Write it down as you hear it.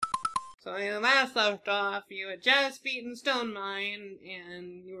So when you last left off, you had just beaten Stone Mine,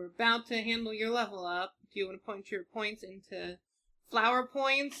 and you were about to handle your level up. Do you want to point your points into flower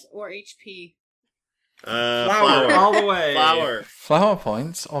points or HP? Flower all the way. Flower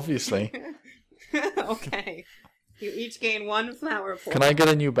points, obviously. Okay. You each gain 1 flower point. Can I get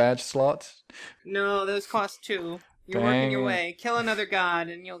a new badge slot? No, those cost 2. You're working your way. Kill another god,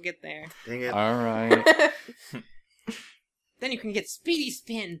 and you'll get there. Dang it. Alright. Then you can get Speedy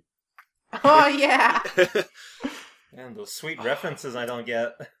Spin. Oh, yeah. And those sweet references I don't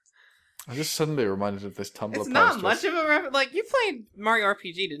get. I just suddenly reminded of this Tumblr It's post. not much of a reference. Like, you played Mario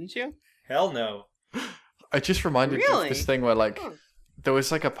RPG, didn't you? Hell no. I just reminded Really? of this thing where, like, Oh. there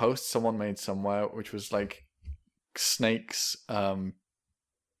was, like, a post someone made somewhere, which was, like, Snake's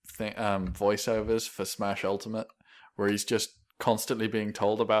voiceovers for Smash Ultimate, where he's just constantly being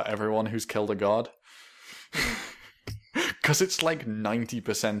told about everyone who's killed a god. Because it's, like,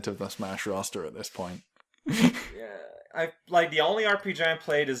 90% of the Smash roster at this point. Yeah, the only RPG I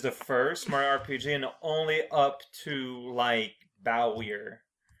played is the first Mario RPG, and only up to like Bowyer.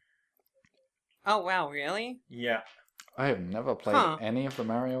 Oh, wow, really? Yeah. I have never played any of the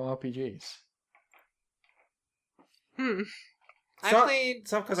Mario RPGs. I played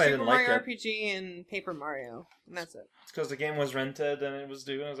it's not because Super I didn't like Mario it. RPG and Paper Mario, and that's it. It's because the game was rented and it was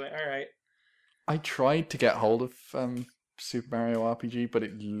due, and I was like, all right. I tried to get hold of Super Mario RPG, but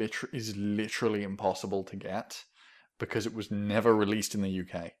it is literally impossible to get because it was never released in the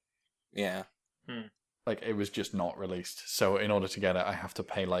UK. Yeah. Like, it was just not released. So in order to get it, I have to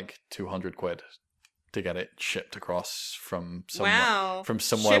pay like 200 quid to get it shipped across from somewhere. Wow. From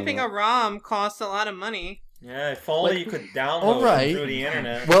somewhere. Shipping a ROM costs a lot of money. Yeah, if only you could download All right. it through the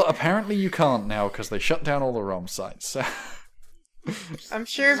internet. Well, apparently you can't now because they shut down all the ROM sites. So. I'm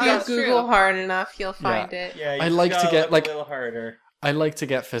sure if Oh, you that's Google true. hard enough, you'll find it. Yeah, you I just like to gotta get, look like- a little harder. I like to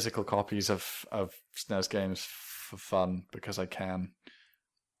get physical copies of SNES games for fun because I can.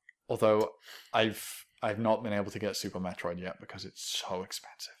 Although I've not been able to get Super Metroid yet because it's so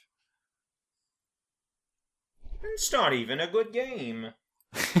expensive. It's not even a good game.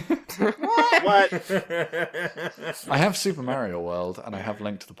 What? I have Super Mario World and I have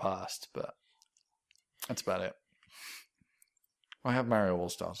Link to the Past, but that's about it. I have Mario All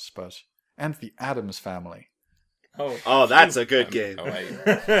Stars, I suppose, and the Addams Family. Oh, that's a good game. Oh, wait.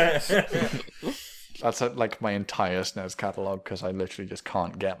 That's like my entire SNES catalog because I literally just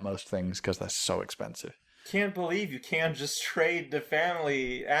can't get most things because they're so expensive. Can't believe you can't just trade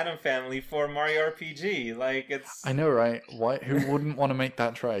the Adam family for Mario RPG. Like, it's... I know, right? Why? Who wouldn't want to make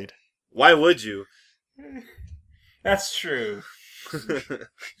that trade? Why would you? That's true.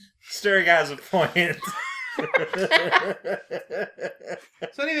 Sturg has a point.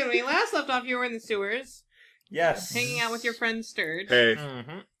 So anyway, when we last left off, you were in the sewers, Yes. hanging out with your friend Sturge. Hey.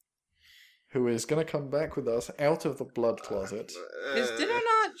 Mm-hmm. Who is going to come back with us out of the blood closet? Is Ditto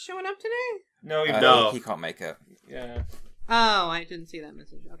not showing up today? No, he No. He can't make it. Yeah. Oh, I didn't see that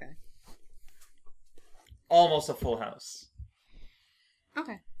message. Okay. Almost a full house.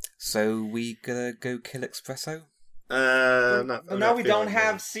 Okay. So we gonna go kill Espresso? But now we don't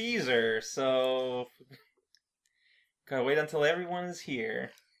have Caesar, so... Gotta wait until everyone is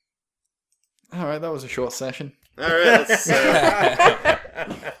here. Alright, that was a short session. Alright, let's...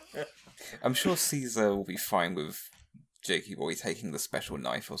 I'm sure Caesar will be fine with Jakey Boy taking the special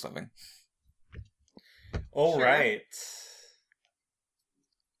knife or something. All Sure. right.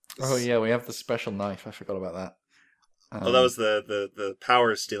 Oh yeah, we have the special knife. I forgot about that. Oh, that was the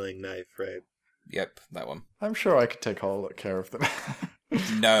power stealing knife, right? Yep, that one. I'm sure I could take care of them.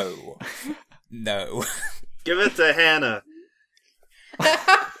 No. No. Give it to Hannah.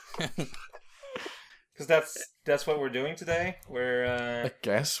 Because that's what we're doing today. We're, I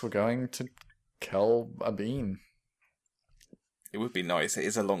guess we're going to kill a bean. It would be nice. It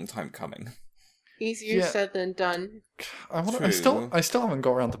is a long time coming. Easier Yeah. said than done. I True. still haven't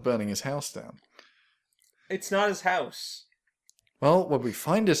got around to burning his house down. It's not his house. Well, when we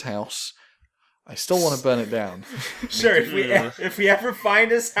find his house, I still want to burn it down. Sure, if we ever find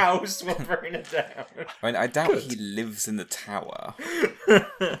his house, we'll burn it down. I mean, I doubt Good. he lives in the tower.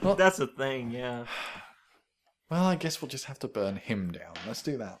 That's a thing, yeah. Well, I guess we'll just have to burn him down. Let's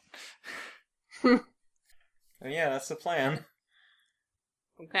do that. Yeah, that's the plan.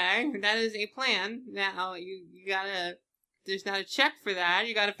 Okay, that is a plan. Now you gotta. There's not a check for that.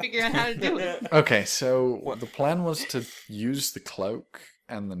 You gotta figure out how to do it. Okay, so the plan was to use the cloak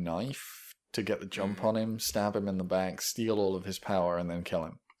and the knife to get the jump on him, stab him in the back, steal all of his power, and then kill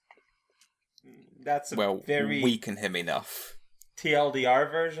him. That's a Well, very weaken him enough.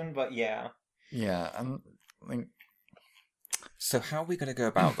 TLDR version, but yeah. Yeah, and I think So how are we going to go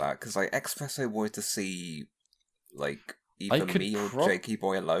about that? Because like Espresso wanted to see like either could me or prob- Jakey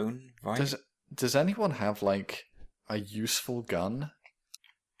Boy alone, right? Does anyone have like a useful gun?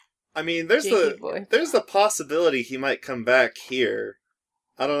 I mean, there's Jakey boy. the possibility he might come back here.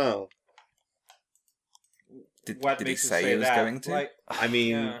 I don't know. Did What he makes you say he was that? going to? Like, I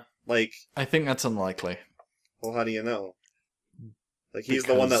mean, yeah. like, I think that's unlikely. well, how do you know? Like, he's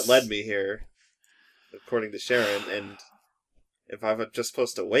the one that Because- led me here, according to Sharon, and if I'm just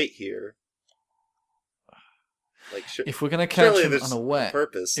supposed to wait here, like, If we're gonna catch surely him there's unaware,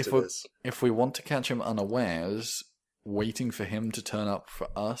 purpose if to we this. if we want to catch him unawares, waiting for him to turn up for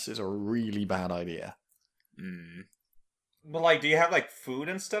us is a really bad idea. Mm. But like, do you have like food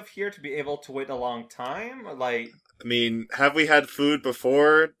and stuff here to be able to wait a long time? Or, like, I mean, have we had food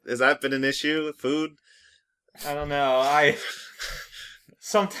before? Has that been an issue? Food? I don't know.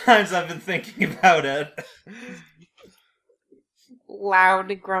 Sometimes I've been thinking about it.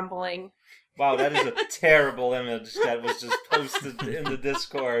 Loud grumbling. Wow, that is a terrible image that was just posted in the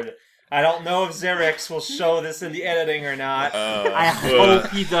Discord. I don't know if Xerix will show this in the editing or not. I hope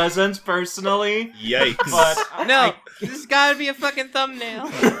he doesn't, personally. Yikes. But No, this has got to be a fucking thumbnail.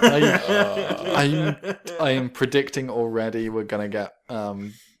 I am predicting already we're gonna get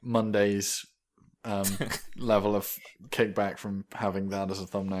Monday's level of kickback from having that as a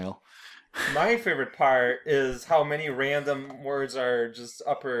thumbnail. my favorite part is how many random words are just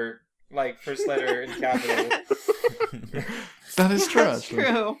upper, like, first letter in capital. That is true. That's actually.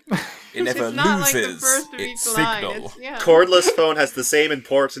 true. It never It's not like the loses first of its each line. signal. It's, yeah. Cordless phone has the same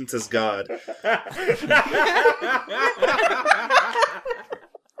importance as God.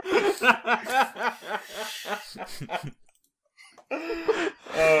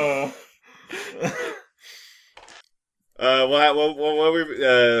 Oh.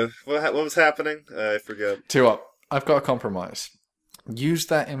 What was happening? I forget. 2 up. I've got a compromise. Use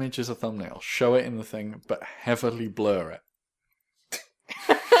that image as a thumbnail. Show it in the thing, but heavily blur it.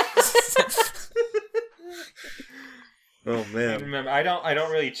 Oh man. Remember, I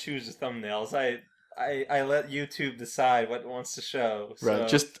don't really choose the thumbnails. I let YouTube decide what it wants to show. So. Right,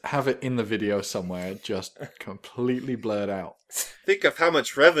 just have it in the video somewhere, just completely blurred out. Think of how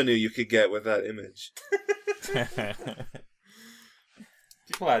much revenue you could get with that image.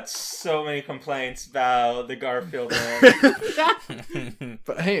 People had so many complaints about the Garfield one.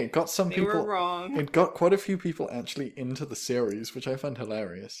 But hey, it got some They were people. wrong. It got quite a few people actually into the series, which I found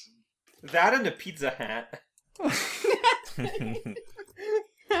hilarious. That and the Pizza Hat.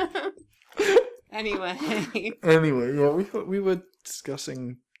 Anyway. Anyway, yeah, we were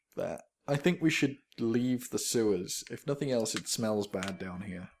discussing that. I think we should leave the sewers. If nothing else, it smells bad down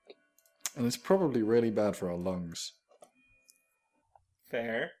here, and it's probably really bad for our lungs.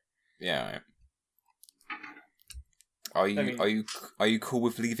 Fair. Yeah. Are you cool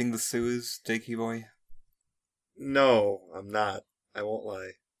with leaving the sewers, Jakey Boy? No, I'm not. I won't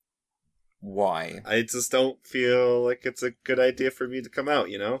lie. Why? I just don't feel like it's a good idea for me to come out,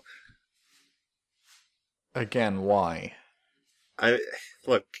 you know? Again, why?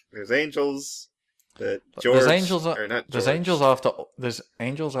 Look, there's angels that George There's angels. or not There's George.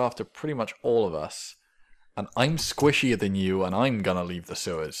 angels after pretty much all of us, and I'm squishier than you, and I'm gonna leave the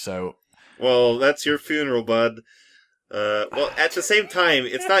sewers. So Well, that's your funeral, bud. Well, at the same time,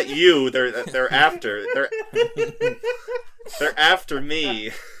 it's not you. They're after. They're after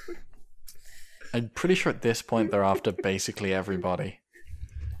me. I'm pretty sure at this point they're after basically everybody.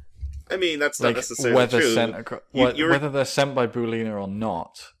 I mean, that's not Like necessarily whether true. sent You were- whether they're sent by Bulina or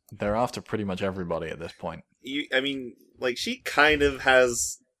not, they're after pretty much everybody at this point. I mean, like, she kind of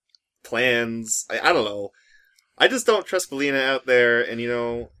has plans. I don't know. I just don't trust Belina out there, and, you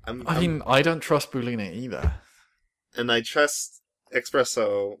know, I don't trust Bulina either. and I trust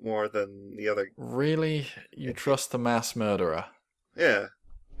Espresso more than the other. Really? You trust the mass murderer? Yeah.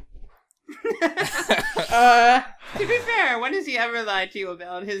 To be fair, when has he ever lied to you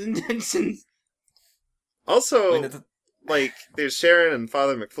about his intentions? Also, I mean, like, there's Sharon and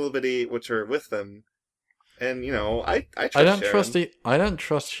Father McFlibbity, which are with them, and, you know, I trust I don't Sharon. I don't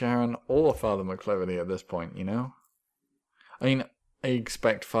trust Sharon or Father McClivity at this point, you know? I mean, I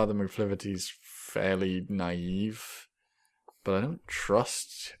expect Father McFlivity's fairly naive, but I don't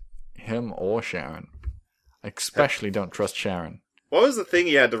trust him or Sharon. I especially don't trust Sharon. What was the thing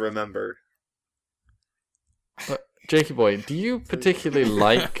you had to remember? But, Jakey Boy, do you particularly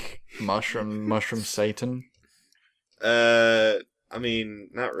like Mushroom Satan? I mean,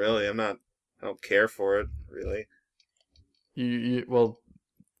 not really. I don't care for it, really. Well,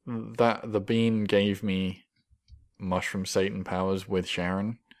 the bean gave me Mushroom Satan powers with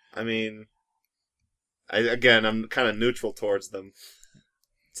Sharon. I mean, I'm kind of neutral towards them.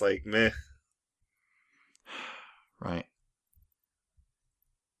 It's like, meh. Right.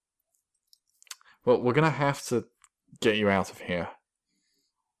 Well, we're going to have to get you out of here.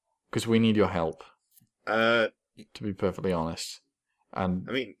 Because we need your help. To be perfectly honest. And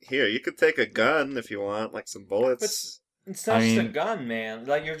I mean, here, you could take a gun if you want, like some bullets. But it's not just a gun, man.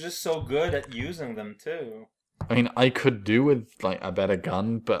 Like, you're just so good at using them, too. I mean, I could do with, like, a better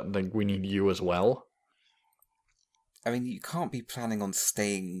gun, but like, we need you as well. I mean, you can't be planning on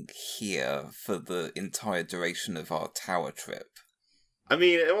staying here for the entire duration of our tower trip. I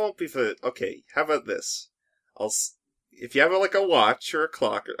mean, it won't be for... Okay, how about this? If you have, like, a watch or a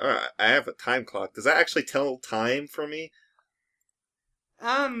clock... I have a time clock. Does that actually tell time for me?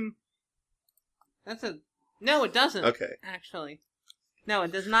 That's a... No, it doesn't. Okay. Actually. No,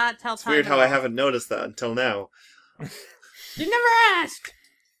 it does not tell It's time. weird how I haven't noticed that until now. You never asked!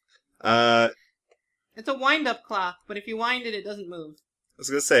 I It's a wind-up clock, but if you wind it, it doesn't move. was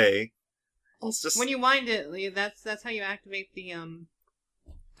gonna say... Let's just... When you wind it, that's how you activate the,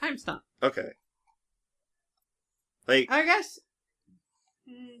 time stop. Okay. Like... I guess...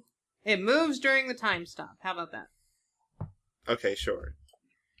 It moves during the time stop. How about that? Okay, sure.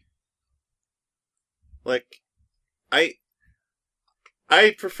 Like, I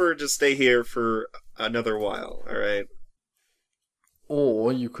prefer to stay here for another while, alright?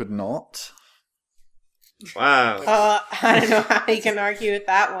 Or you could not. Wow. I don't know how you can argue with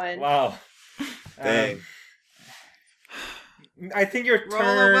that one. Wow. Dang. I think your Roll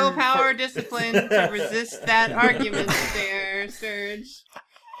turn... a willpower discipline to resist that argument there, Serge.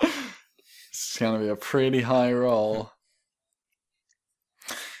 It's going to be a pretty high roll.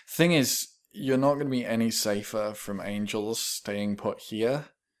 Thing is, you're not going to be any safer from angels staying put here.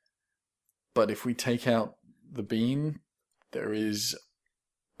 But if we take out the beam, there is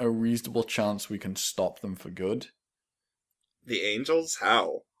a reasonable chance we can stop them for good. The angels?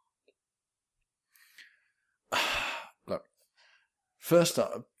 How? Look, first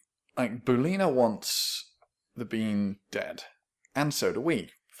up, like, Bulina wants the beam dead. And so do we.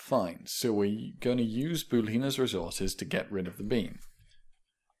 Fine. So we're going to use Bulina's resources to get rid of the beam.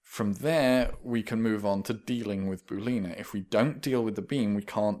 From there, we can move on to dealing with Bulina. If we don't deal with the beam, we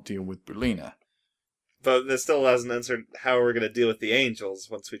can't deal with Bulina. But this still hasn't answered how we're going to deal with the angels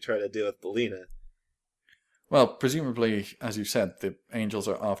once we try to deal with Bulina. Well, presumably, as you said, the angels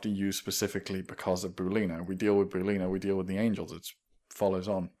are after you specifically because of Bulina. We deal with Bulina, we deal with the angels. It follows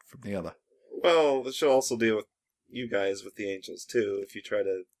on from the other. Well, she'll also deal with you guys with the angels, too, if you try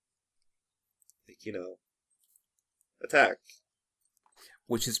to, like, attack.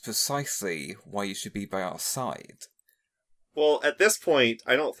 Which is precisely why you should be by our side. Well, at this point,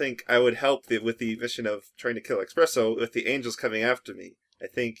 I don't think I would help with the mission of trying to kill Espresso with the angels coming after me. I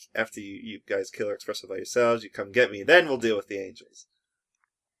think after you guys kill Espresso by yourselves, you come get me, then we'll deal with the angels.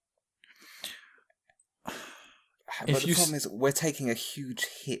 But the problem is, we're taking a huge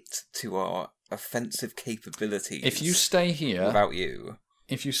hit to our offensive capabilities. If you stay here... Without you.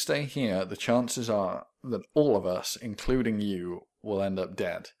 If you stay here, the chances are that all of us, including you, will end up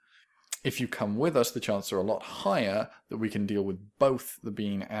dead. If you come with us, the chances are a lot higher that we can deal with both the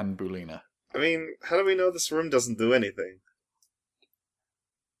bean and Bulina. I mean, how do we know this room doesn't do anything?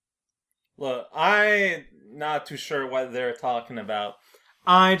 Look, I'm not too sure what they're talking about.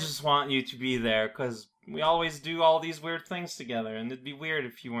 I just want you to be there, because we always do all these weird things together, and it'd be weird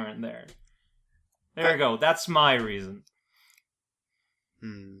if you weren't there. There you go, that's my reason.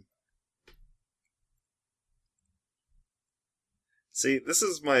 See, this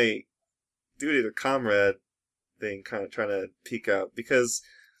is my duty to comrade thing kind of trying to peek out, because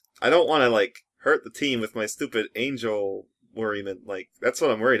I don't want to, like, hurt the team with my stupid angel worryment. Like, that's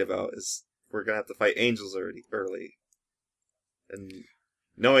what I'm worried about, is we're gonna have to fight angels early. And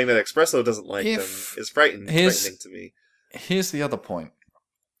knowing that Espresso doesn't like them is frightening to me. Here's the other point.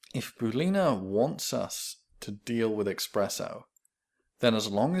 If Bulina wants us to deal with Espresso, then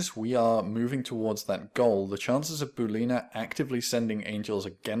as long as we are moving towards that goal, the chances of Bulina actively sending angels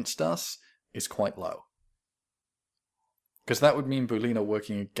against us is quite low. Because that would mean Bulina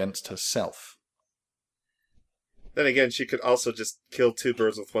working against herself. Then again, she could also just kill two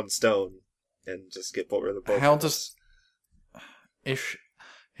birds with one stone and just get rid of both. How does...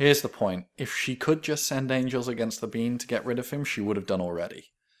 Here's the point. If she could just send angels against the bean to get rid of him, she would have done already.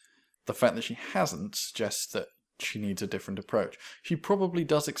 The fact that she hasn't suggests that she needs a different approach. She probably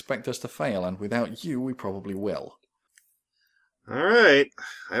does expect us to fail, and without you, we probably will. Alright.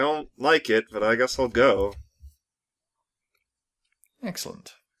 I don't like it, but I guess I'll go.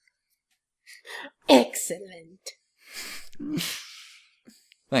 Excellent. Excellent.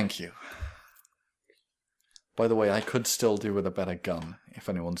 Thank you. By the way, I could still do with a better gun, if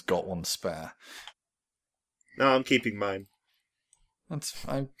anyone's got one spare. No, I'm keeping mine.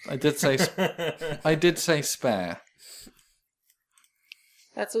 I did say I did say spare.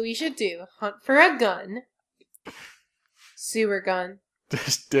 That's what we should do. Hunt for a gun. Sewer gun.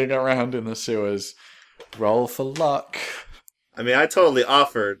 Just dig around in the sewers. Roll for luck. I mean, I totally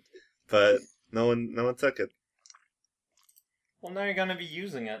offered, but no one took it. Well, now you're gonna be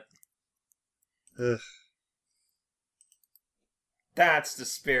using it. Ugh. That's the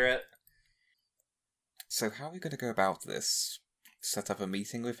spirit. So how are we going to go about this? Set up a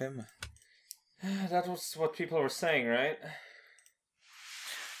meeting with him? That was what people were saying, right?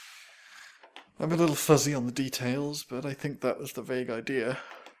 I'm a little fuzzy on the details, but I think that was the vague idea.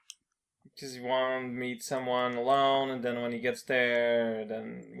 Because you want to meet someone alone, and then when he gets there,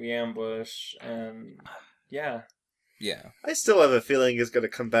 then we ambush, and yeah. Yeah. I still have a feeling he's going to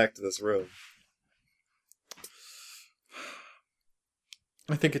come back to this room.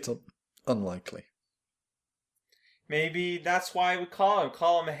 I think it's unlikely. Maybe that's why we call him.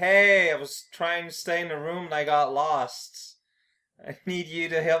 Call him, hey, I was trying to stay in the room and I got lost. I need you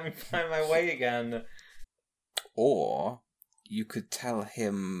to help me find my way again. Or you could tell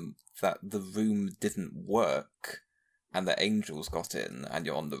him that the room didn't work and the angels got in and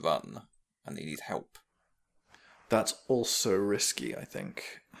you're on the run and you need help. That's also risky, I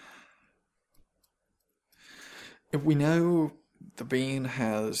think. If we know the being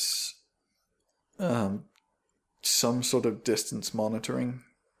has some sort of distance monitoring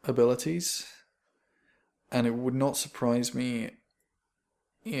abilities, and it would not surprise me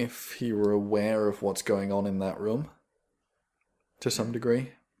if he were aware of what's going on in that room to some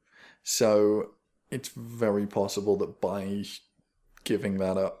degree. So it's very possible that by giving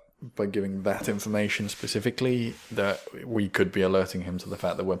that up, by giving that information specifically, that we could be alerting him to the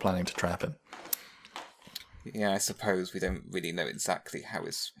fact that we're planning to trap him. Yeah, I suppose we don't really know exactly how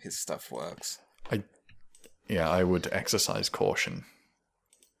his stuff works. I would exercise caution.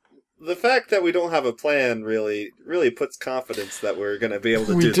 The fact that we don't have a plan really puts confidence that we're going to be able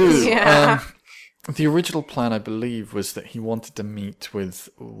to We do do. this. Yeah. The original plan, I believe, was that he wanted to meet with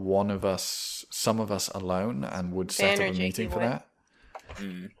some of us alone, and would set Banner up a meeting Jakey for would. that.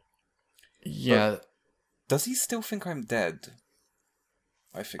 Hmm. Yeah, Does he still think I'm dead?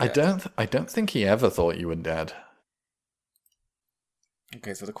 I forget. I don't think he ever thought you were dead.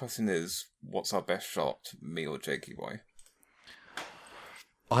 Okay, so the question is, what's our best shot, me or Jakey Boy?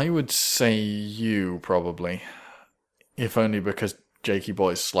 I would say you, probably. If only because Jakey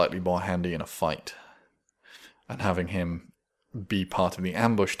Boy's slightly more handy in a fight. And having him be part of the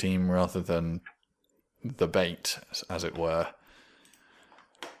ambush team rather than the bait, as it were.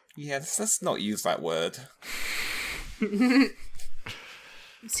 Yeah, let's not use that word.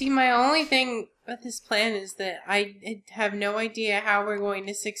 See, my only thing with his plan is that I have no idea how we're going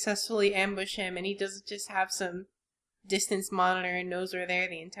to successfully ambush him, and he doesn't just have some distance monitor and knows we're there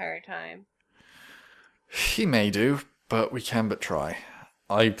the entire time. He may do, but we can but try.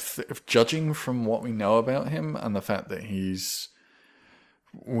 Judging from what we know about him and the fact that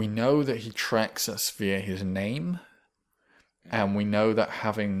we know that he tracks us via his name, and we know that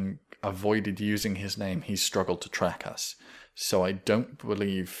having avoided using his name, he's struggled to track us. So I don't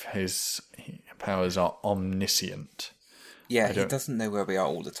believe his powers are omniscient. Yeah, he doesn't know where we are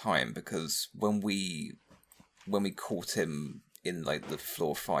all the time, because when we caught him in like the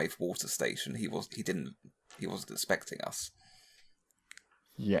floor 5 water station, he wasn't expecting us.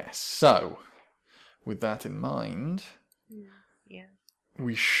 Yes. So, with that in mind, Yeah.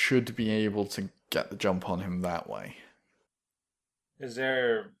 we should be able to get the jump on him that way. Is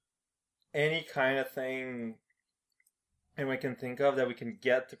there any kind of thing and we can think of that we can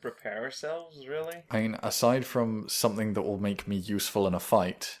get to prepare ourselves, really? I mean, aside from something that will make me useful in a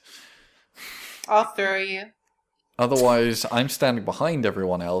fight, I'll throw you. otherwise I'm standing behind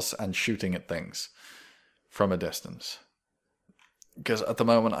everyone else and shooting at things from a distance. Because at the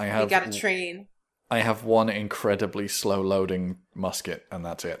moment We gotta train. I have one incredibly slow-loading musket, and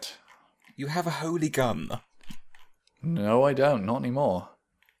that's it. You have a holy gun. No, I don't. Not anymore.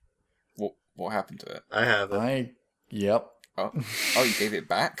 What happened to it? I have it. Yep. Oh, you gave it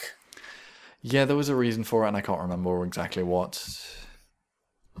back? Yeah, there was a reason for it, and I can't remember exactly what.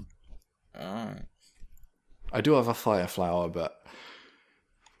 Oh. I do have a fire flower, but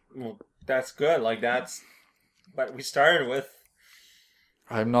Well, that's good. Like, that's what we started with.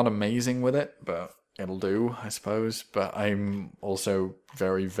 I'm not amazing with it, but it'll do, I suppose. But I'm also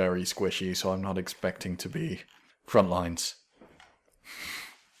very, very squishy, so I'm not expecting to be front lines.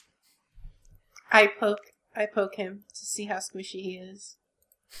 I poke him to see how squishy he is.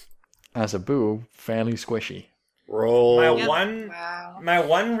 as a boo, fairly squishy. Roll. Wow. My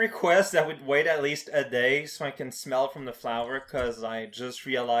one request, I would wait at least a day so I can smell from the flower, because I just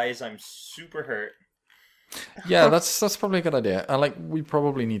realized I'm super hurt. Yeah, that's probably a good idea. We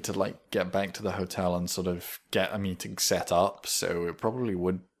probably need to get back to the hotel and sort of get a meeting set up. So it probably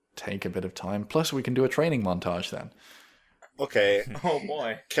would take a bit of time. Plus, we can do a training montage then. Okay. Oh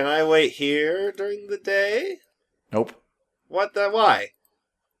boy. Can I wait here during the day? Nope. What the? Why?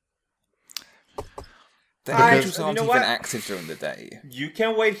 The I- angels you aren't know even what? active during the day. You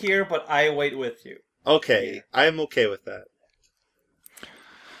can wait here, but I wait with you. Okay, I'm okay with that.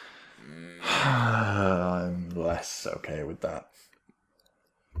 I'm less okay with that.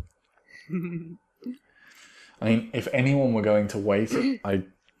 I mean, if anyone were going to wait, I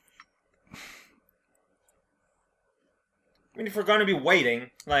mean, if we're going to be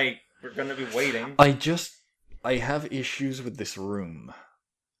waiting, we're going to be waiting. I have issues with this room.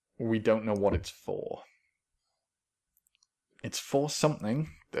 We don't know what it's for. It's for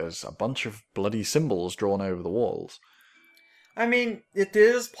something. There's a bunch of bloody symbols drawn over the walls. I mean, it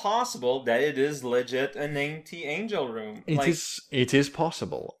is possible that it is legit an anti-angel room. It is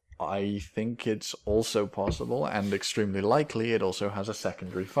possible. I think it's also possible, and extremely likely, it also has a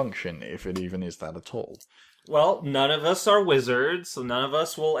secondary function, if it even is that at all. Well, none of us are wizards, so none of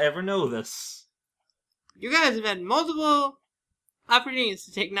us will ever know this. You guys have had multiple opportunities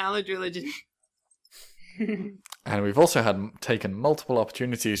to take knowledge religion. And we've also taken multiple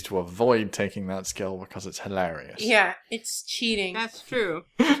opportunities to avoid taking that skill because it's hilarious. Yeah, it's cheating. That's true.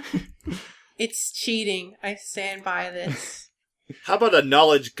 It's cheating. I stand by this. How about a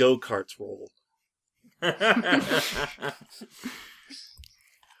knowledge go-karts roll?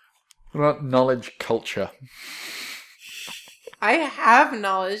 What about knowledge culture? I have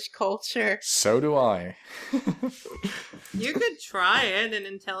knowledge culture. So do I. You could try it in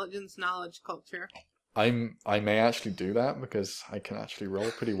intelligence knowledge culture. I may actually do that because I can actually roll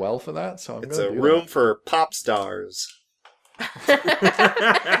pretty well for that. So It's a room for pop stars.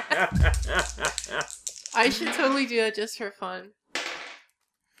 I should totally do that just for fun.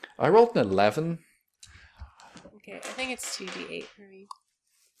 I rolled an 11. Okay, I think it's 2d8 for me.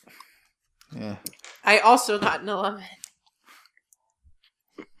 Yeah. I also got an 11.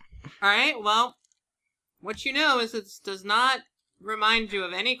 Alright, well, what you know is it does not remind you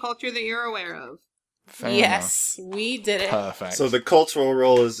of any culture that you're aware of. Fair Yes, we did it. enough. Perfect. So the cultural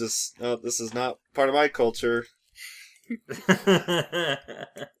roll is just, oh, this is not part of my culture.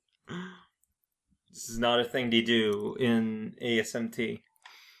 This is not a thing they do in ASMT.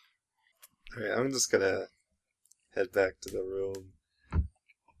 Alright, I'm just gonna head back to the room.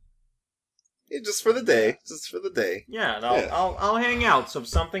 Yeah, just for the day. Just for the day. Yeah, and Yeah. I'll hang out. So if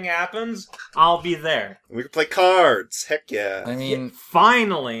something happens, I'll be there. We can play cards. Heck yeah. I mean,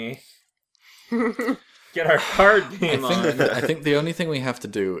 Finally, get our card game on. I think the only thing we have to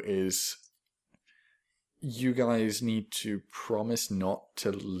do is you guys need to promise not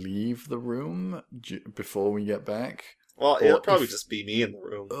to leave the room before we get back. Well, Or it'll probably if- just be me in the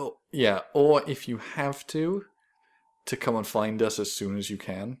room. Oh, yeah, or if you have to come and find us as soon as you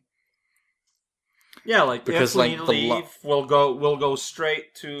can. Yeah, Because, if we like, the leave, we'll go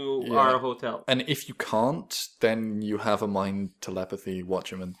straight to Yeah. our hotel. And if you can't, then you have a mind telepathy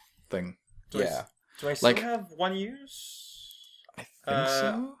watchman thing. Yeah. Do I still Like- have 1 use? I think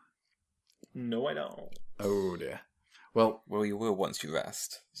so. No, I don't. Oh dear. Well, Well, you will once you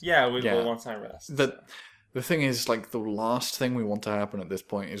rest. Yeah, we Yeah. will once I rest. the thing is, the last thing we want to happen at this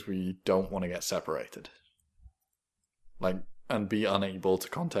point is we don't want to get separated. And be unable to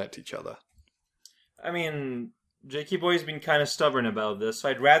contact each other. I mean, Jakey Boy's been kind of stubborn about this, so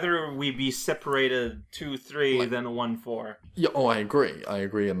I'd rather we be separated 2-3 than 1-4. Yeah, I agree. I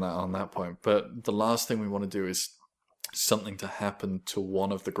agree on that point. But the last thing we want to do is something to happen to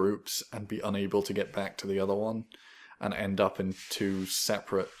one of the groups and be unable to get back to the other one and end up in two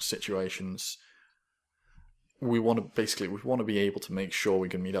separate situations. We want to be able to make sure we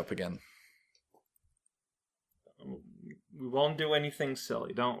can meet up again. We won't do anything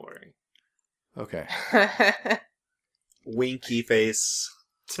silly, don't worry. Okay. Winky face.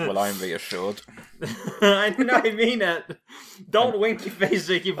 Well, I'm reassured. I mean it. Don't winky face,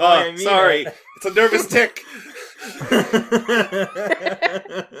 Jakey Boy. Oh, I mean sorry. it. It's a nervous tick.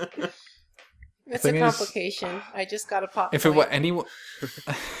 It's Thing a is- complication. I just got a pop. If it point. were anyone,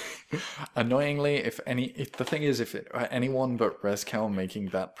 annoyingly, if the thing is, if it were anyone but Rezcal making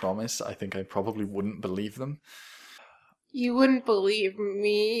that promise, I think I probably wouldn't believe them. You wouldn't believe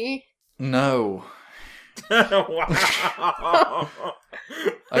me. No, Wow.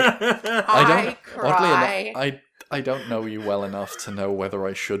 I don't. I cry. Oddly enough, I don't know you well enough to know whether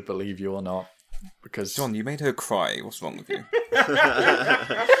I should believe you or not. Because John, you made her cry. What's wrong with you?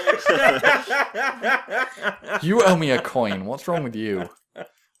 you owe me a coin. What's wrong with you?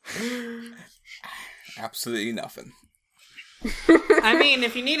 Absolutely nothing. I mean,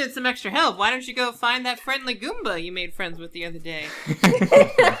 if you needed some extra help, why don't you go find that friendly Goomba you made friends with the other day?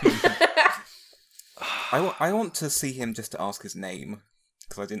 I want to see him just to ask his name,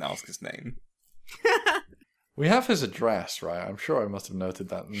 because I didn't ask his name. We have his address, right? I'm sure I must have noted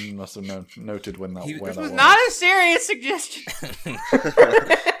that. Must have noted when that. He- where This that It was was. not a serious suggestion.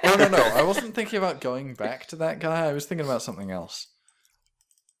 No. I wasn't thinking about going back to that guy. I was thinking about something else.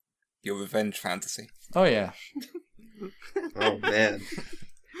 Your revenge fantasy. Oh yeah. Oh man.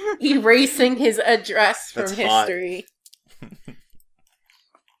 Erasing his address from That's hot. history.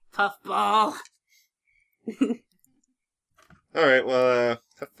 Puffball. All right. Well,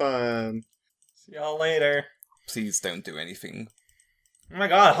 have fun. See y'all later. Please don't do anything. Oh my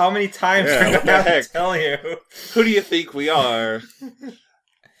god, how many times Yeah, do what the I have heck? to tell you? Who do you think we are?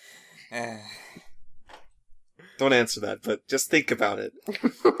 Eh, Don't answer that, but just think about it.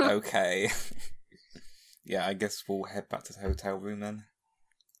 okay. Yeah, I guess we'll head back to the hotel room then.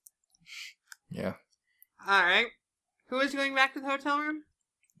 Yeah. Alright. Who is going back to the hotel room?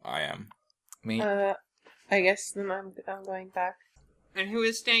 I am. Me. I guess then I'm going back. And who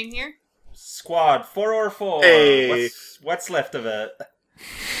is staying here? Squad 404. Hey. What's left of it?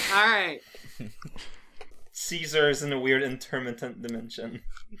 Alright. Caesar's in a weird intermittent dimension.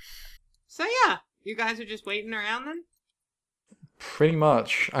 So yeah, you guys are just waiting around then? Pretty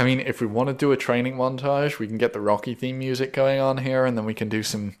much. I mean, if we want to do a training montage, we can get the Rocky theme music going on here, and then we can do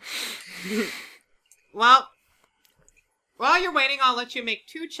some. Well, while you're waiting, I'll let you make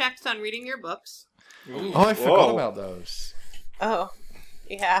 2 checks on reading your books. Oh, I forgot Whoa. about those. Oh,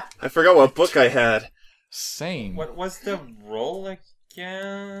 yeah. I forgot what book I had. Same. What was the roll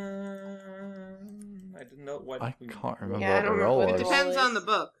again? I didn't know what. I can't remember Yeah, I what the don't roll remember It what was. depends on the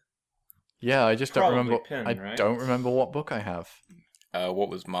book. Yeah, I just don't Probably remember. pin, I right? don't remember what book I have. What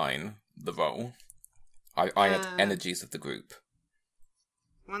was mine? The roll. I had energies of the group.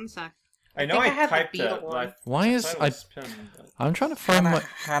 1 sec. I know think I I had the typed beetle it. one. But Why is thought it I? was pinned, but- I'm trying to find my.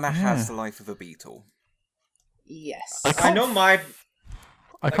 Hannah has the life of a beetle. Yes. I know my.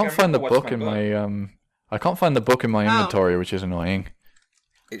 I can't I find the remember what's book my in my I can't find the book in my Oh. inventory, which is annoying.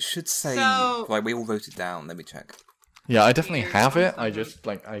 It should say, So- like, we all wrote it down. Let me check. Yeah, I definitely Weird. have it. I Something. just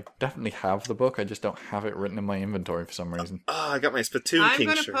I definitely have the book. I just don't have it written in my inventory for some reason. Oh, I got my Spittoon I'm King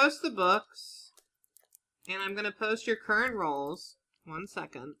going to shirt. post the books, and I'm going to post your current rolls. 1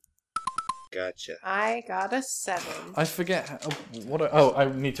 second. Gotcha. I got a 7. I forget I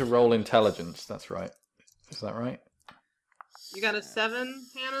need to roll intelligence. That's right. Is that right? You got a 7,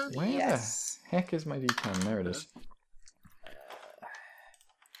 Hannah? Where Yes. the heck is my D10? There it is.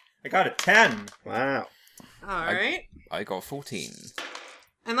 I got a 10. Wow. Alright. I got 14.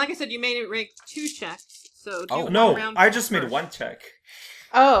 And like I said, you made it make 2 checks. So do Oh. one No, round I just made first. 1 check.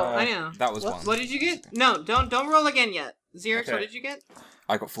 Oh, I know. That was What- one. What did you get? No, don't roll again yet. Xerix, Okay. what did you get?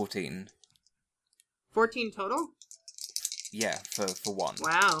 I got 14. 14 total? Yeah, for one.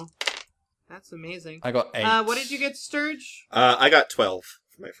 Wow. That's amazing. I got 8. What did you get, Sturge? I got 12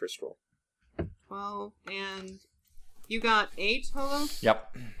 for my first roll. 12. And you got 8, Holo?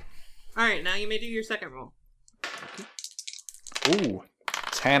 Yep. Alright, now you may do your second roll. Ooh,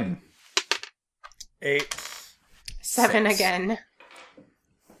 10. 8. 7 6. again.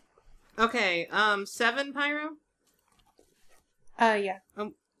 Okay, 7, Pyro? Yeah.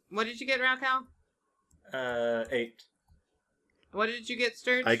 What did you get, Raukal? 8. What did you get,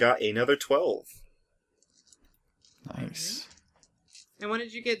 Sturge? I got another 12. Nice. And what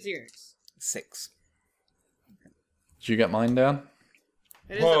did you get, Xerix? 6. Did you get mine down?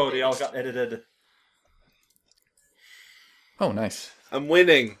 It is Whoa, updated. they all got edited. Oh, nice. I'm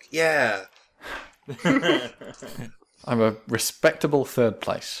winning. Yeah. I'm a respectable 3rd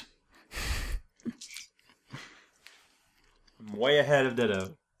place. I'm way ahead of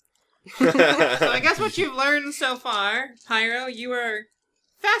Ditto. So I guess what you've learned so far, Pyro, you are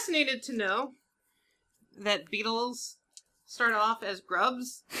fascinated to know that beetles start off as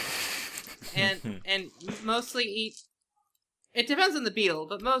grubs and mostly eat. It depends on the beetle,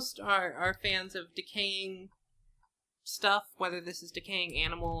 but most are fans of decaying stuff, whether this is decaying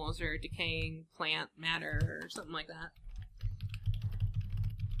animals or decaying plant matter or something like that.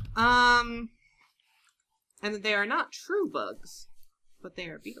 And that they are not true bugs, but they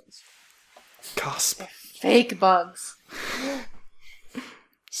are beetles. Gasp. Fake bugs.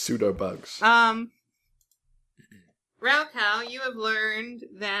 Pseudo bugs. Raukal, you have learned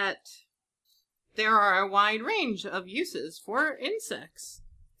that there are a wide range of uses for insects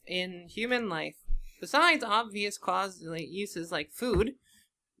in human life. Besides obvious uses like food,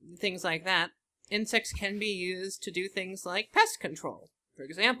 things like that, insects can be used to do things like pest control. For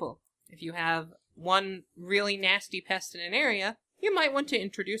example, if you have one really nasty pest in an area, you might want to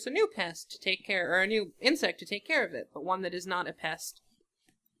introduce a new pest to take care, or a new insect to take care of it, but one that is not a pest.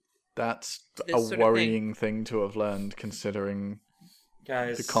 That's This a sort of worrying thing to have learned, considering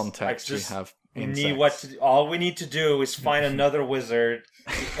Guys, the context I we just have. need all we need to do is find another wizard,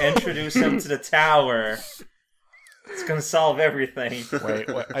 introduce him to the tower. It's gonna solve everything. Wait,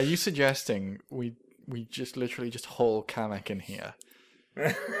 are you suggesting we just literally just haul Kamek in here?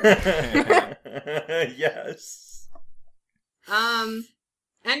 Yes.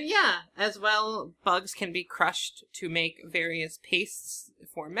 And yeah, as well, bugs can be crushed to make various pastes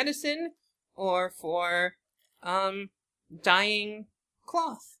for medicine or for, dyeing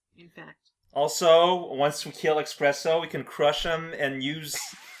cloth, in fact. Also, once we kill Espresso, we can crush him and use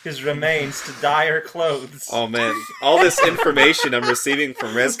his remains to dye our clothes. Oh man, all this information I'm receiving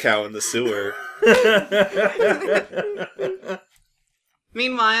from Rezcow in the sewer.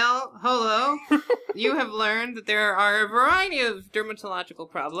 Meanwhile, Holo, you have learned that there are a variety of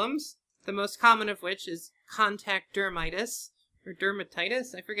dermatological problems, the most common of which is contact dermitis, or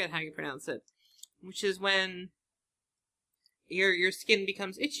dermatitis, I forget how you pronounce it, which is when your skin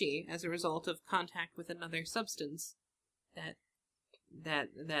becomes itchy as a result of contact with another substance that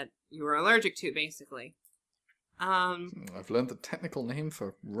you are allergic to, basically. I've learned the technical name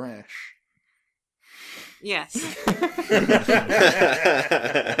for rash. Yes.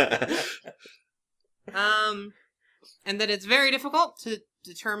 And that it's very difficult to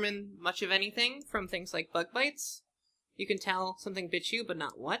determine much of anything from things like bug bites. You can tell something bit you, but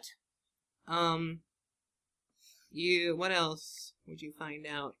not what. What else would you find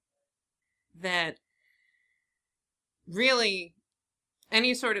out? That really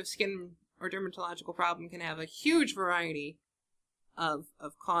any sort of skin or dermatological problem can have a huge variety of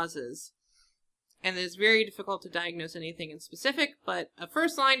causes. And it is very difficult to diagnose anything in specific, but a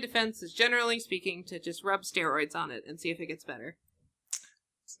first-line defense is generally speaking to just rub steroids on it and see if it gets better.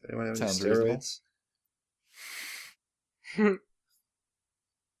 Does anyone have any Sounds reasonable. steroids?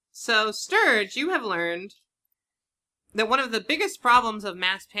 So, Sturge, you have learned that one of the biggest problems of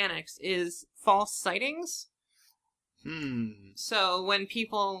mass panics is false sightings. So, when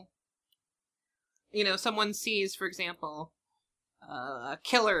people, someone sees, for example, a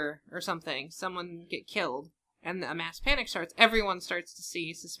killer or something, someone get killed, and a mass panic starts, everyone starts to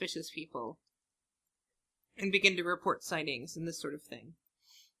see suspicious people and begin to report sightings and this sort of thing.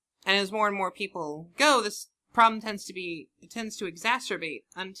 And as more and more people go, this problem tends to exacerbate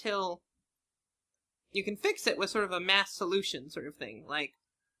until you can fix it with sort of a mass solution sort of thing, like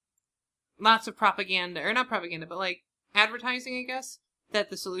lots of propaganda, or not propaganda, but like advertising, I guess, that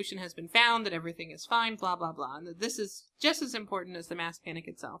the solution has been found, that everything is fine, blah, blah, blah, and that this is just as important as the mass panic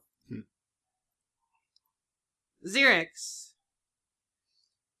itself. Xerix.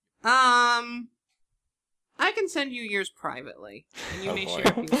 I can send you yours privately, and you may boy.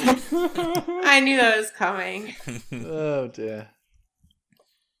 share if you want. I knew that was coming. Oh dear.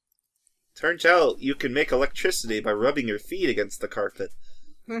 Turns out you can make electricity by rubbing your feet against the carpet.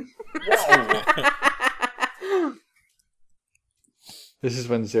 This is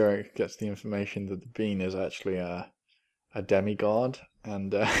when Xeric gets the information that the bean is actually a demigod,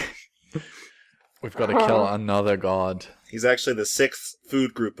 and we've got to kill another god. He's actually the 6th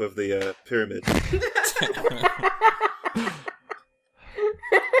food group of the pyramid.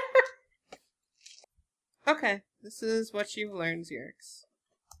 Okay, this is what you've learned, Xerix.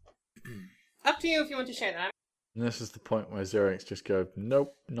 Up to you if you want to share that. And this is the point where Xerix just goes,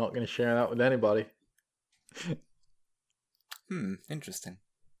 nope, not going to share that with anybody. Interesting.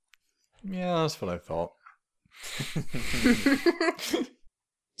 Yeah, that's what I thought.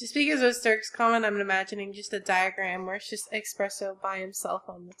 Just because of Sturk's comment, I'm imagining just a diagram where it's just Espresso by himself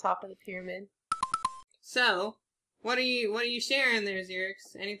on the top of the pyramid. So, what are you sharing there,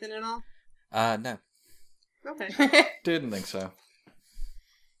 Xerix? Anything at all? No. Okay. Didn't think so.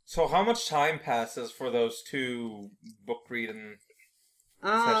 So how much time passes for those 2 book reading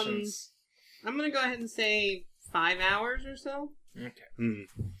sessions? I'm gonna go ahead and say 5 hours or so. Okay.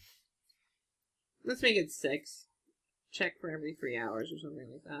 Let's make it 6. Check for every 3 hours or something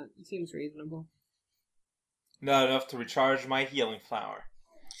like that. It seems reasonable. Not enough to recharge my healing flower.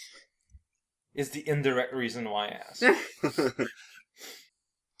 Is the indirect reason why I asked.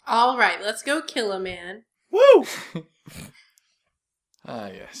 Alright, let's go kill a man. Woo! Ah,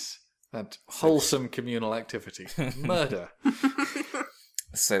 yes. That wholesome communal activity. Murder.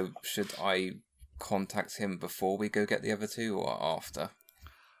 So should I contact him before we go get the other two, or after?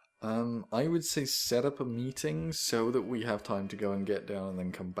 I would say set up a meeting so that we have time to go and get down and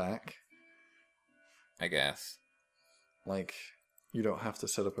then come back. I guess. Like, you don't have to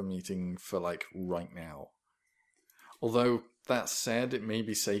set up a meeting for, like, right now. Although, that said, it may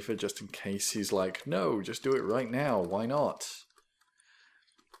be safer just in case he's like, no, just do it right now, why not?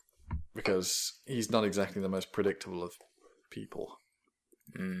 Because he's not exactly the most predictable of people.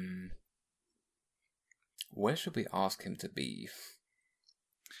 Where should we ask him to be?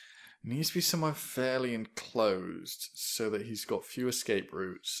 It needs to be somewhere fairly enclosed so that he's got few escape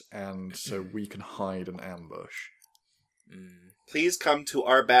routes and so we can hide and ambush. Please come to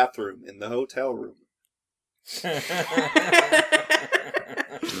our bathroom in the hotel room.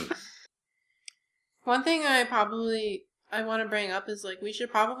 One thing I want to bring up is, like, we should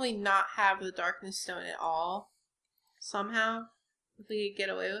probably not have the Darkness Stone at all. Somehow. If we could get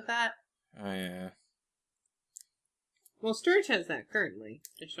away with that. Oh, yeah. Well, Sturge has that currently,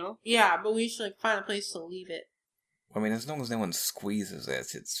 Vishal. Yeah, but we should, like, find a place to leave it. I mean, as long as no one squeezes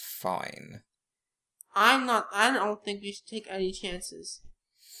it, it's fine. I don't think we should take any chances.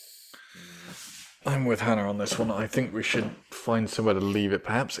 I'm with Hannah on this one. I think we should find somewhere to leave it,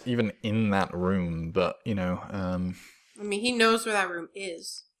 perhaps even in that room, but, you know... I mean, he knows where that room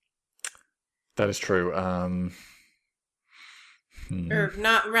is. That is true. Or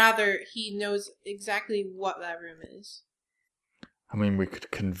not, rather, he knows exactly what that room is. I mean, we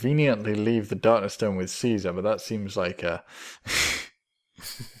could conveniently leave the Darkness Stone with Caesar, but that seems like a...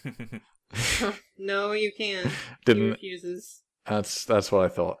 No, you can't. Didn't... He refuses. That's what I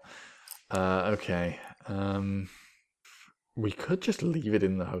thought. Okay. We could just leave it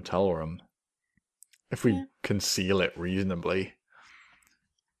in the hotel room. If we conceal it reasonably.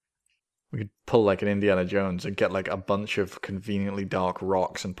 We could pull like an Indiana Jones and get like a bunch of conveniently dark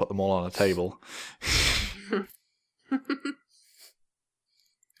rocks and put them all on a table.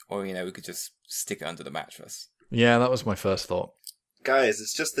 Or, you know, we could just stick it under the mattress. Yeah, that was my first thought. Guys,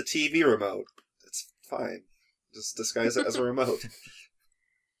 it's just the TV remote. It's fine. Just disguise it as a remote.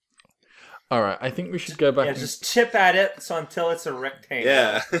 Alright, I think we should go back Yeah, just chip at it until it's a rectangle.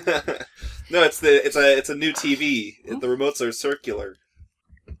 Yeah. No, it's a new TV. The remotes are circular.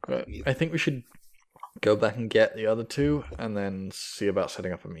 Right. I think we should go back and get the other two and then see about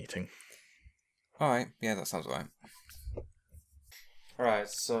setting up a meeting. Alright, yeah, that sounds right. Alright,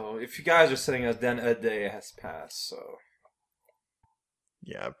 so if you guys are sitting us, then a day has passed, so...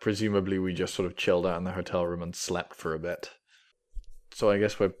 Yeah, presumably we just sort of chilled out in the hotel room and slept for a bit. So I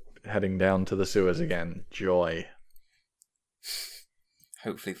guess we're heading down to the sewers again. Joy.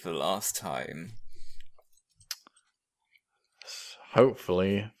 Hopefully for the last time.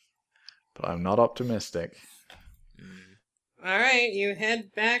 Hopefully, but I'm not optimistic. Alright, you head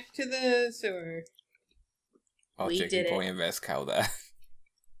back to the sewer. Oh, We Jakey did Boy it. and Rescal there.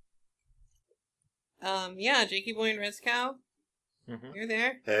 Yeah, Jakey Boy and Red Cow, Mhm. you're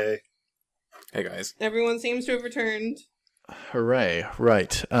there. Hey. Hey guys. Everyone seems to have returned. Hooray.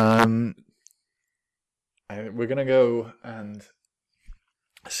 Right. We're gonna go and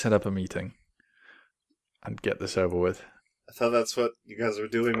set up a meeting and get this over with. I thought that's what you guys were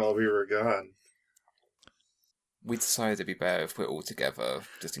doing while we were gone. We decided it'd be better if we're all together,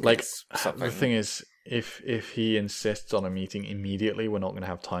 just in Like, case something... the thing is, if he insists on a meeting immediately, we're not going to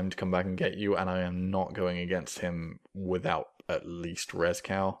have time to come back and get you, and I am not going against him without at least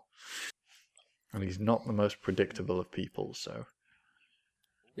Rescow. And he's not the most predictable of people, so...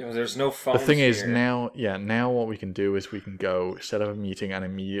 Yeah, there's no phones The thing is, here. now what we can do is we can go set up a meeting and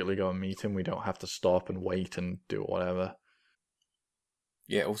immediately go and meet him. We don't have to stop and wait and do whatever.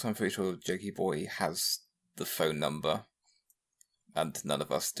 Yeah, also I'm pretty sure Jakey Boy has the phone number, and none of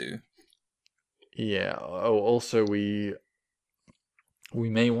us do. Yeah. Oh, also we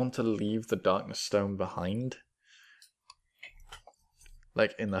may want to leave the Darkness Stone behind,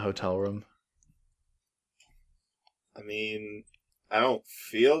 like in the hotel room. I mean, I don't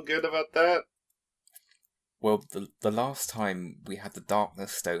feel good about that. Well, the last time we had the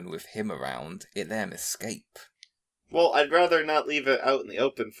Darkness Stone with him around, it let him escape. Well, I'd rather not leave it out in the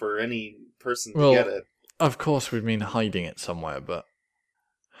open for any person to Well, get it. Of course, we mean hiding it somewhere, but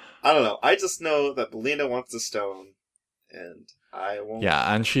I don't know. I just know that Belina wants the stone, and I won't.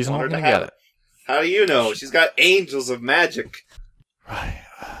 yeah, and she's want not her to going to have get it. How do you know? She's got angels of magic. Right.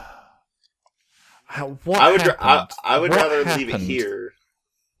 I would rather leave it here.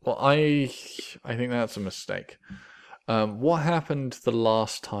 Well, I think that's a mistake. What happened the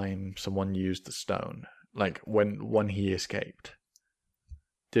last time someone used the stone? Like when he escaped?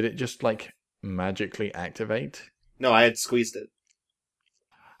 Did it just like magically activate? No, I had squeezed it.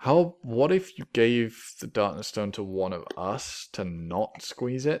 What if you gave the Darkness Stone to one of us to not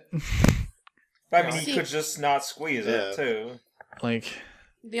squeeze it? I mean, he See- could just not squeeze Yeah. it too. Like,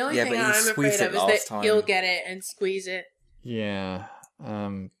 The only Yeah, thing but he I'm afraid squeezed of it is last that he'll time. get it and squeeze it. yeah.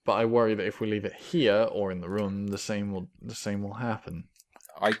 But I worry that if we leave it here or in the room, the same will happen.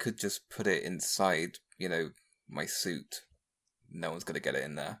 I could just put it inside, my suit. No one's gonna get it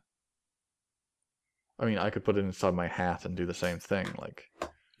in there. I mean, I could put it inside my hat and do the same thing. Like,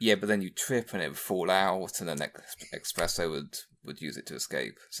 Yeah, but then you trip and it would fall out, and then Espresso would use it to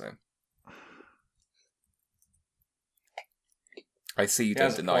escape. So I see you He don't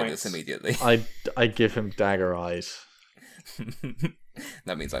has deny points. this immediately. I give him dagger eyes.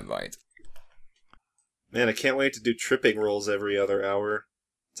 That means I'm right. Man, I can't wait to do tripping rolls every other hour.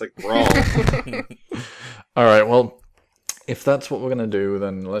 It's like Brawl. All right, well, if that's what we're gonna do,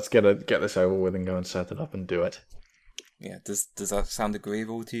 then let's get this over with and go and set it up and do it. Yeah, does that sound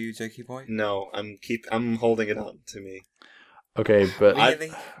agreeable to you, Jakey boy? No, I'm holding it on to me. Okay, but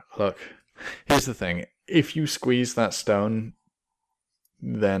Really? look, here's the thing: if you squeeze that stone,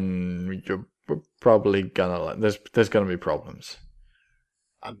 then you're probably gonna there's gonna be problems.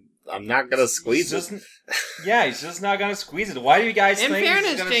 I'm not gonna squeeze He's it. just- Yeah, he's just not gonna squeeze it. Why do you guys In think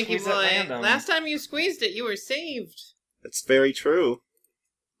fairness, he's gonna Janky squeeze it Boy, random? last time you squeezed it, you were saved. It's very true.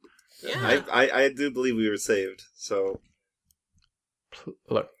 Yeah. I do believe we were saved. So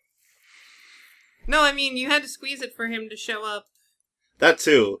Look, No, I mean, you had to squeeze it for him to show up that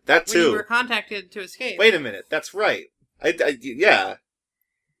too. That when you were too. contacted to escape. Wait a minute. That's right. Yeah.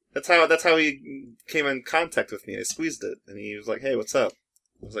 That's how he came in contact with me. I squeezed it, and he was like, "Hey, what's up?"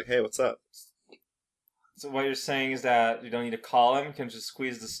 I was like, "Hey, what's up?" So what you're saying is that you don't need to call him; you can just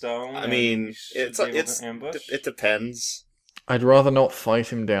squeeze the stone. I and mean, we should it's be able it's to ambush. it depends. I'd rather not fight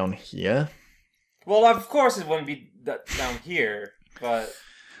him down here. Well, of course it wouldn't be down here, but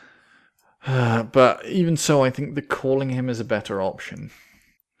But even so, I think the calling him is a better option.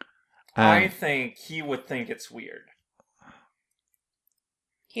 I think he would think it's weird.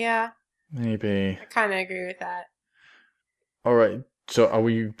 Yeah, Maybe. I kind of agree with that. Alright, so are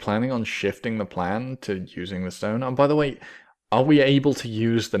we planning on shifting the plan to using the stone? And by the way, are we able to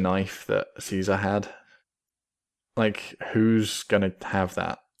use the knife that Caesar had? Like, who's gonna have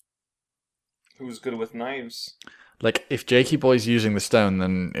that? Who's good with knives? Like, if Jakey Boy's using the stone,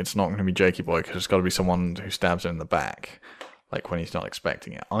 then it's not gonna be Jakey Boy, because it's gotta be someone who stabs him in the back. Like, when he's not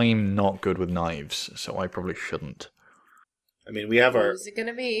expecting it. I'm not good with knives, so I probably shouldn't. I mean, we have our. Who's it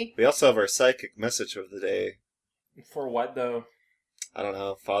gonna be? We also have our psychic message of the day. For what though? I don't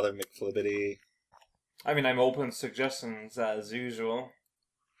know, Father McFlibbity. I mean, I'm open to suggestions as usual.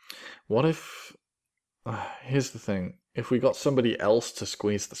 What if... here's the thing. If we got somebody else to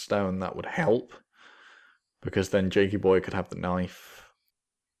squeeze the stone, that would help. Because then Jakey Boy could have the knife.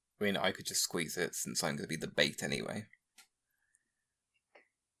 I mean, I could just squeeze it since I'm going to be the bait anyway.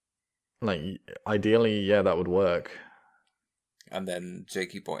 Like, ideally, yeah, that would work. And then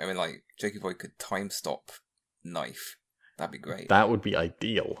Jakey boy could time stop knife. That'd be great. That would be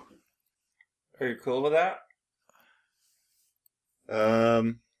ideal. Are you cool with that?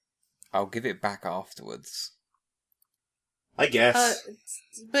 I'll give it back afterwards. I guess.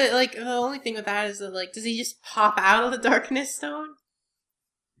 But like the only thing with that is that like, does he just pop out of the darkness stone?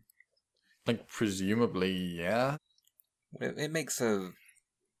 Like, presumably, yeah. It makes an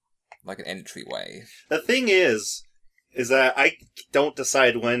entryway. The thing is that I don't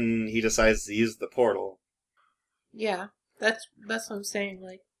decide when he decides to use the portal. Yeah, that's what I'm saying.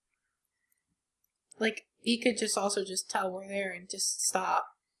 Like he could just also just tell we're there and just stop.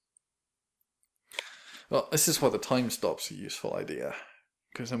 Well, this is why the time stop's a useful idea.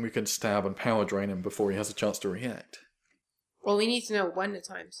 Because then we can stab and power drain him before he has a chance to react. Well, we need to know when to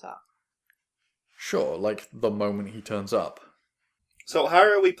time stop. Sure, like the moment he turns up. So how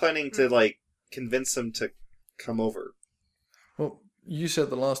are we planning to, convince him to come over? Well, you said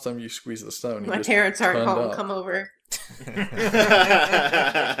the last time you squeezed the stone, he My just parents aren't turned home. up. Come over.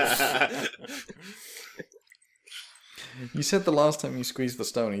 You said the last time you squeezed the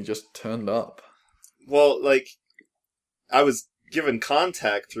stone, he just turned up. Well, I was given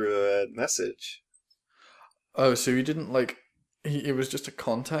contact through a message. Oh, so he didn't, it was just a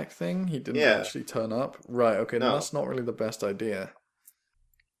contact thing? He didn't Yeah. actually turn up? Right, okay, No. then that's not really the best idea.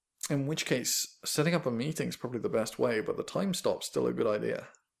 In which case, setting up a meeting's probably the best way, but the time stop's still a good idea.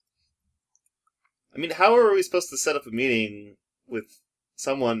 I mean, how are we supposed to set up a meeting with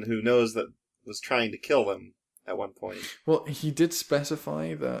someone who knows that was trying to kill them at one point? Well, he did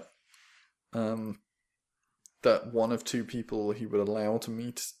specify that that one of two people he would allow to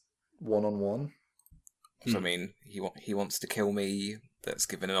meet one-on-one. So I mean, he wants to kill me Let's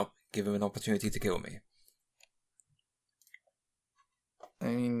give him an opportunity to kill me. I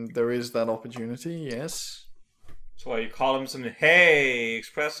mean, there is that opportunity, yes. That's why you call him something. Hey,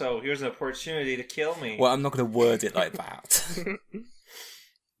 Espresso, here's an opportunity to kill me. Well, I'm not going to word it like that.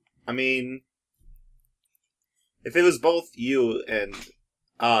 I mean, if it was both you and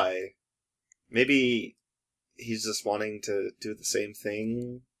I, maybe he's just wanting to do the same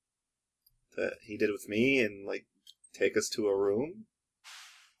thing that he did with me and, like, take us to a room?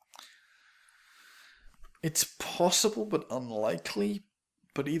 It's possible, but unlikely.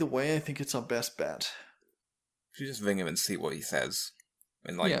 But either way, I think it's our best bet. You just ring him and see what he says.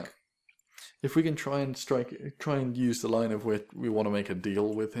 And like, Yeah. If we can try and use the line of we want to make a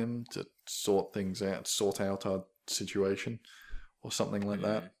deal with him to sort out our situation, or something like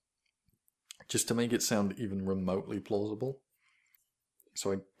that, just to make it sound even remotely plausible.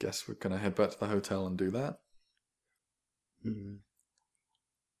 So I guess we're gonna head back to the hotel and do that. Mm-hmm.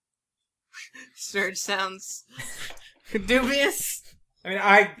 Surge sounds dubious. I mean,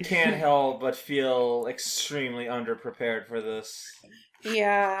 I can't help but feel extremely underprepared for this.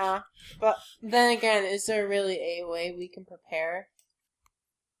 Yeah, but then again, is there really a way we can prepare?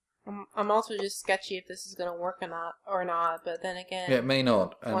 I'm also just sketchy if this is going to work or not. But then again, Yeah, it may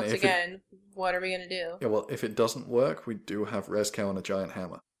not. And once if again, what are we going to do? yeah, well, if it doesn't work, we do have Rezkow and a giant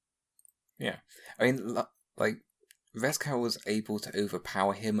hammer. yeah. I mean, like, Rezkow was able to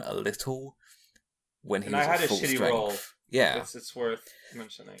overpower him a little when he And was I had at a full shitty strength. roll. Yeah. It's worth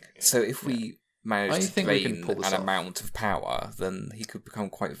mentioning. So if we I manage to think we can drain pull this an off. amount of power, then he could become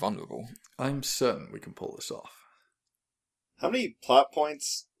quite vulnerable. I'm certain we can pull this off. How many plot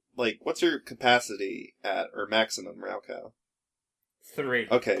points, like, what's your capacity at, or maximum, Raocow? 3.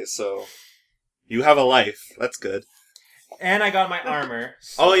 Okay, so you have a life. That's good. And I got my armor.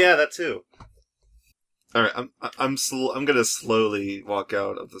 So Oh yeah, that too. All right, I'm gonna slowly walk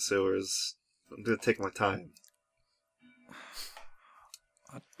out of the sewers. I'm gonna take my time.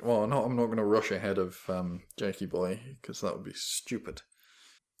 Well, no, I'm not going to rush ahead of Jakey Boy, because that would be stupid.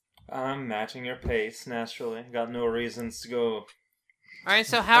 I'm matching your pace, naturally. Got no reasons to go. Alright,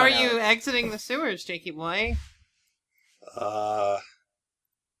 so how are Flat you out. exiting the sewers, Jakey boy?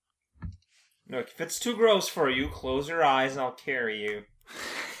 Look, if it's too gross for you, close your eyes and I'll carry you.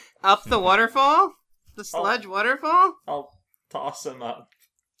 Up the waterfall? The sludge waterfall? I'll toss him up.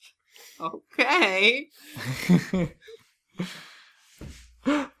 Okay.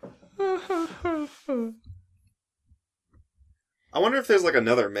 I wonder if there's like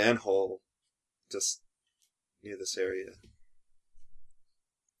another manhole just near this area.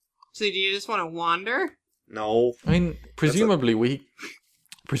 So do you just want to wander? No. I mean, presumably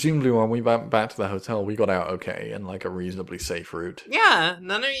when we went back to the hotel, we got out okay and like a reasonably safe route. Yeah,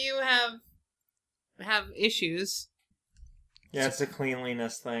 none of you have issues. Yeah, it's a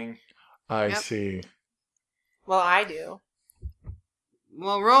cleanliness thing. I Yep. see. Well, I do.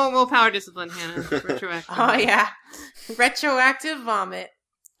 Well, roll willpower discipline, Hannah. Retroactive. Oh yeah, retroactive vomit.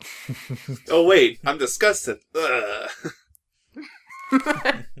 Oh wait, I'm disgusted. Ugh.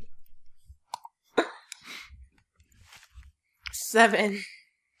 7.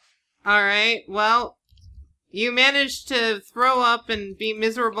 Alright, well, you managed to throw up and be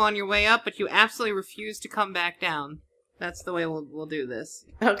miserable on your way up, but you absolutely refuse to come back down. That's the way we'll do this.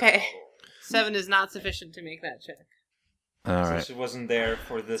 Okay. 7 is not sufficient to make that check. All So right. she wasn't there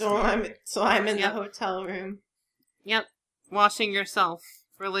for this So meeting. I'm in Yep. the hotel room. Yep. Washing yourself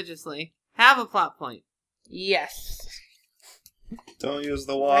religiously. Have a plot point. Yes. Don't use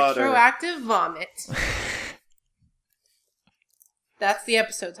the water. Retroactive vomit. That's the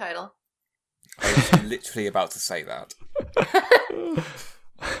episode title. I was literally about to say that.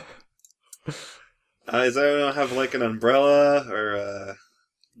 Does anyone have like an umbrella or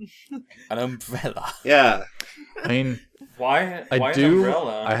An umbrella. yeah? I mean, Why I an do.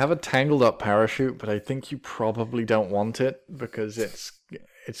 umbrella? I have a tangled up parachute, but I think you probably don't want it because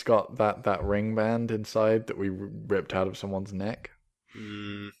it's got that ring band inside that we ripped out of someone's neck.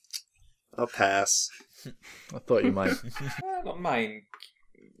 I'll pass. I thought you might. I don't mind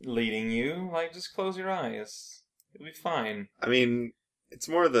leading you. Like, just close your eyes. You'll be fine. I mean, it's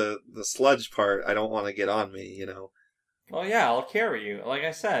more the sludge part. I don't want to get on me. You know. Well, yeah, I'll carry you. Like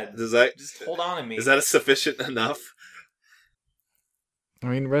I said, Does that just hold on to me. is that sufficient enough? I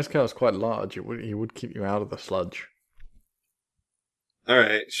mean, Rezkow is quite large. He would keep you out of the sludge. All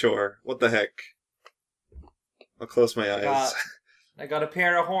right, sure. What the heck? I'll close my eyes. I got a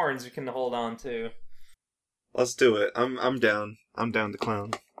pair of horns you can hold on to. Let's do it. I'm down. I'm down to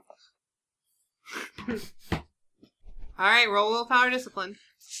clown. Alright, roll willpower discipline.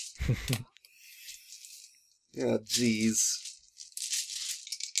 Yeah, jeez.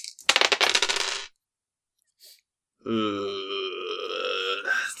 Do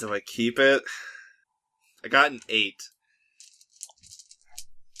I keep it? I got an 8.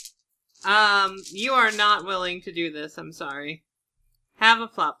 You are not willing to do this, I'm sorry. Have a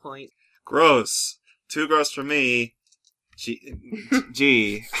plot point. Gross. Too gross for me.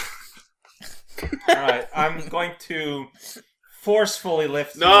 G. Alright, I'm going to forcefully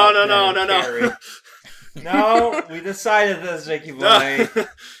lift you No, up no, then no, and no, no. carry. No, we decided this, Jakey boy. No.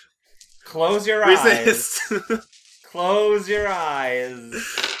 Close your eyes. Resist. Close your eyes.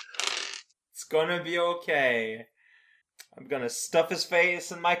 It's gonna be okay. I'm gonna stuff his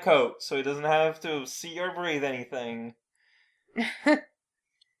face in my coat so he doesn't have to see or breathe anything.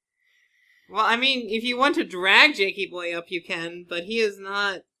 Well, I mean, if you want to drag Jakey Boy up, you can, but he is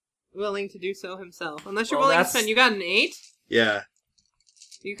not willing to do so himself. Unless you're Well, willing to that's- spend. You got an 8? Yeah.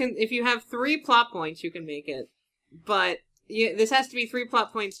 You can, if you have 3 plot points, you can make it. But this has to be 3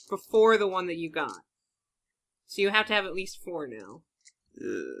 plot points before the one that you got. So you have to have at least 4 now.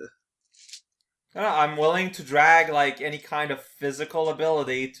 Ugh. I'm willing to drag, like, any kind of physical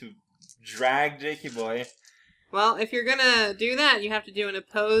ability to drag Jakey boy. Well, if you're gonna do that, you have to do an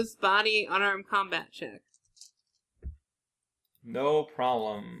opposed body unarmed combat check. No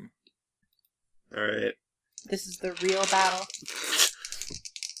problem. Alright. This is the real battle.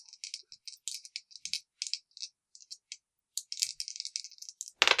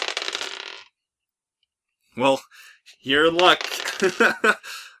 Well, you're in luck.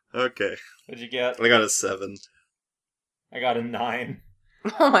 Okay. What'd you get? I got a 7. I got a 9.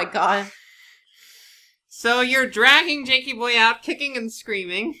 Oh my god. So you're dragging Jakey Boy out, kicking and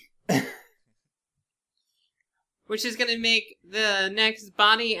screaming. Which is gonna make the next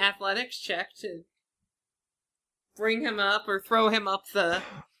body athletics check to bring him up or throw him up the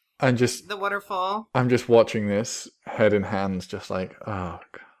waterfall. I'm just watching this, head in hands, just like, oh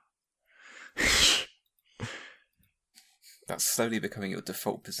god. That's slowly becoming your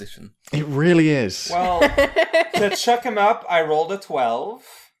default position. It really is. Well, to chuck him up, I rolled a 12.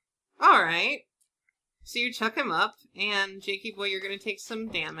 Alright. So you chuck him up, and Jakey Boy, you're gonna take some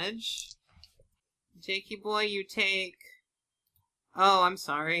damage. Jakey Boy, you take... Oh, I'm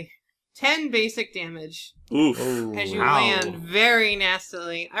sorry. 10 basic damage Oof. as you Ow. land very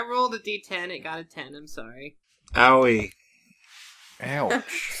nastily. I rolled a d10, it got a 10, I'm sorry. Owie.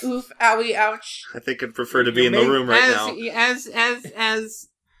 Ouch. Oof, owie, ouch. I think I'd prefer to You be in the make- room right now. As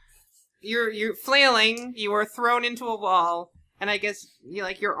you're flailing, you are thrown into a wall, and I guess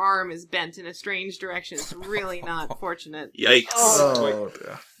your arm is bent in a strange direction. It's really not fortunate. Yikes. Oh,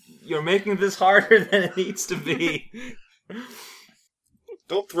 dear. You're making this harder than it needs to be.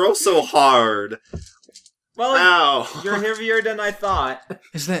 Don't throw so hard. Well, Ow. you're heavier than I thought.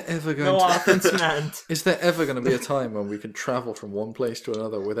 Is there ever going No to offense meant. Is there ever going to be a time when we can travel from one place to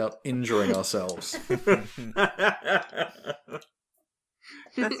another without injuring ourselves?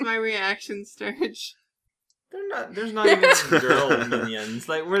 That's my reaction, Sturge. There's not even girl minions.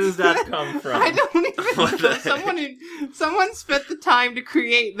 Like, where does that come from? I don't even What the know. heck? Someone spent the time to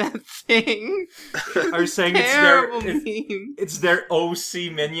create that thing. Are you saying Terrible it's meme. it's their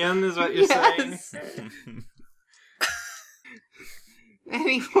OC minion, is what you're saying? Yes.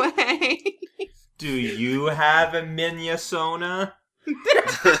 Anyway. Do you have a Minyasona?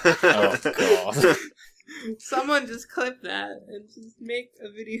 Oh god. Someone just clip that and just make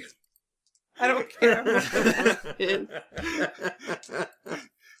a video. I don't care what it is.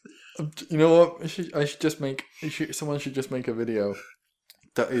 You know what? Someone should just make a video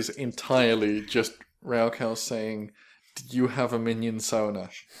that is entirely just Raukal saying, "Do you have a minion Sona?"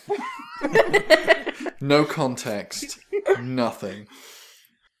 No context, nothing.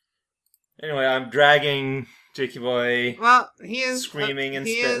 Anyway, I'm dragging Jakey Boy. Well, he is Screaming and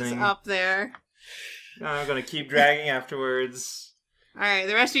he is spitting. up there. I'm gonna keep dragging afterwards. Alright,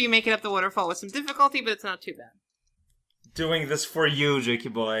 the rest of you make it up the waterfall with some difficulty, but it's not too bad. Doing this for you, Jakey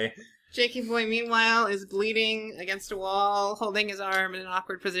Boy. Jakey Boy, meanwhile, is bleeding against a wall, holding his arm in an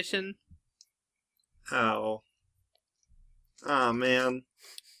awkward position. Ow. Oh, man.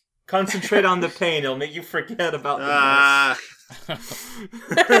 Concentrate on the pain, it'll make you forget about the Ah. mess.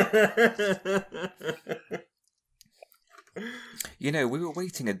 You know, we were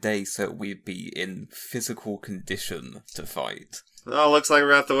waiting a day so we'd be in physical condition to fight. Oh, looks like we're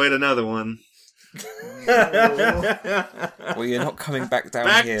going to have to wait another one. Well, you're not coming back down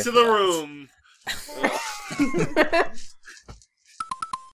Back here. to for the that. room.